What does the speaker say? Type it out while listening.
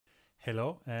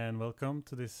Hello and welcome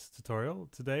to this tutorial.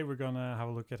 Today we're gonna have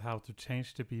a look at how to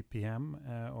change the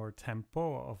BPM or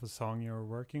tempo of a song you're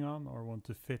working on or want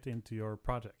to fit into your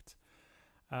project.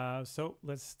 So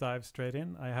let's dive straight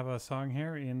in. I have a song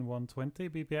here in 120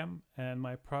 BPM and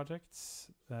my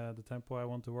project's the tempo I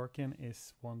want to work in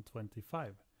is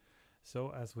 125.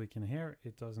 So as we can hear,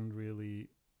 it doesn't really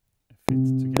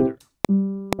fit together.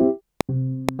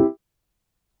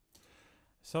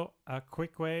 So a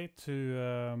quick way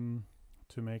to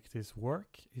make this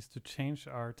work is to change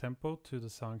our tempo to the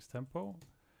song's tempo.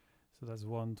 So that's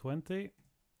 120,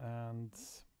 and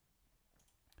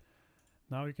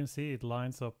now you can see it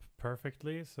lines up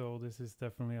perfectly. So this is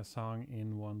definitely a song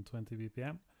in 120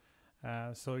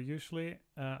 BPM. So usually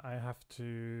I have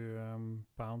to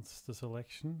bounce the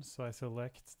selection. So I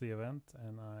select the event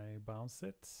and I bounce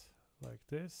it like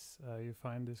this. You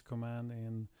find this command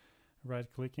in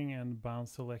right-clicking and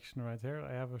bounce selection right here.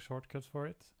 I have a shortcut for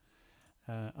it.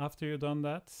 After you've done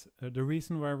that, the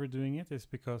reason why we're doing it is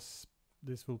because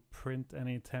this will print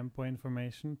any tempo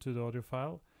information to the audio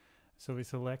file. So we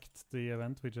select the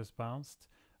event we just bounced.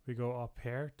 We go up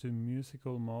here to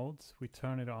musical modes. We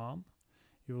turn it on.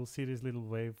 You will see this little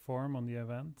waveform on the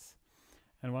event.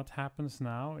 And what happens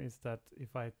now is that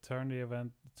if I turn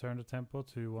the tempo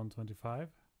to 125,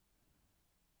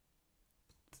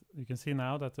 you can see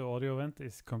now that the audio event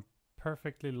is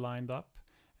perfectly lined up.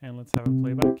 And let's have a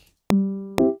playback.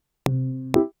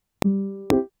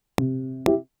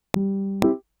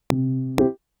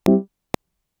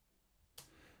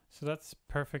 So that's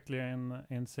perfectly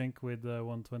in sync with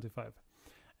 125.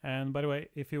 And by the way,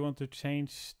 if you want to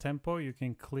change tempo, you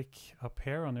can click up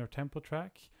here on your tempo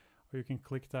track, or you can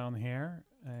click down here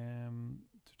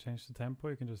to change the tempo.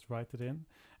 You can just write it in.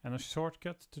 And a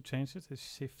shortcut to change it is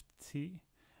Shift-T.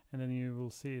 And then you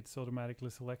will see it's automatically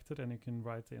selected and you can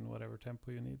write in whatever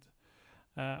tempo you need.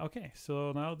 Okay,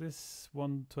 so now this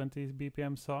 120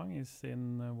 BPM song is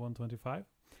in 125.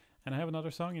 And I have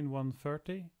another song in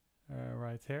 130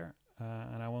 right here.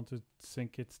 And I want to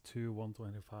sync it to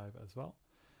 125 as well.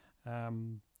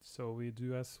 So we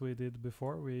do as we did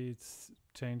before. We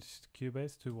changed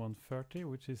Cubase to 130,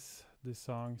 which is the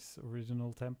song's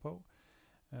original tempo.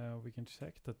 We can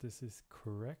check that this is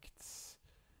correct.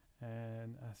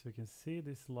 And as you can see,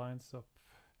 this lines up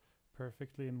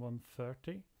perfectly in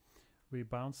 130. We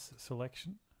bounce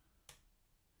selection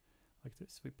like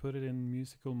this. We put it in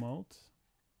musical mode.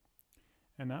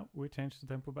 And now we change the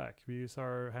tempo back. We use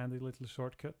our handy little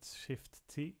shortcut,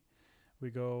 Shift-T. We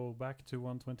go back to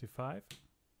 125.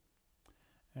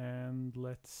 And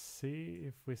let's see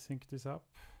if we sync this up.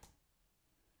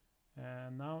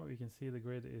 And now we can see the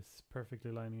grid is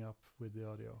perfectly lining up with the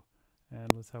audio.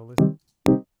 And let's have a listen.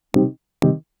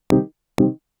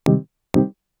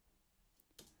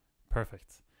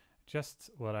 Perfect. Just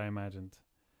what I imagined.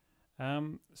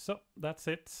 So that's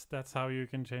it. That's how you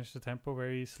can change the tempo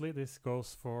very easily. This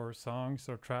goes for songs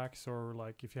or tracks, or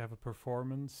like if you have a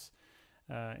performance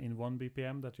in one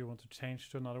BPM that you want to change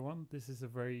to another one. This is a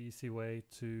very easy way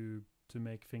to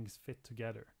make things fit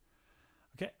together.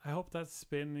 Okay, I hope that's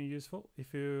been useful.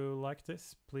 If you like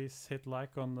this, please hit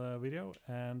like on the video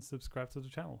and subscribe to the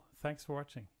channel. Thanks for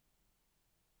watching.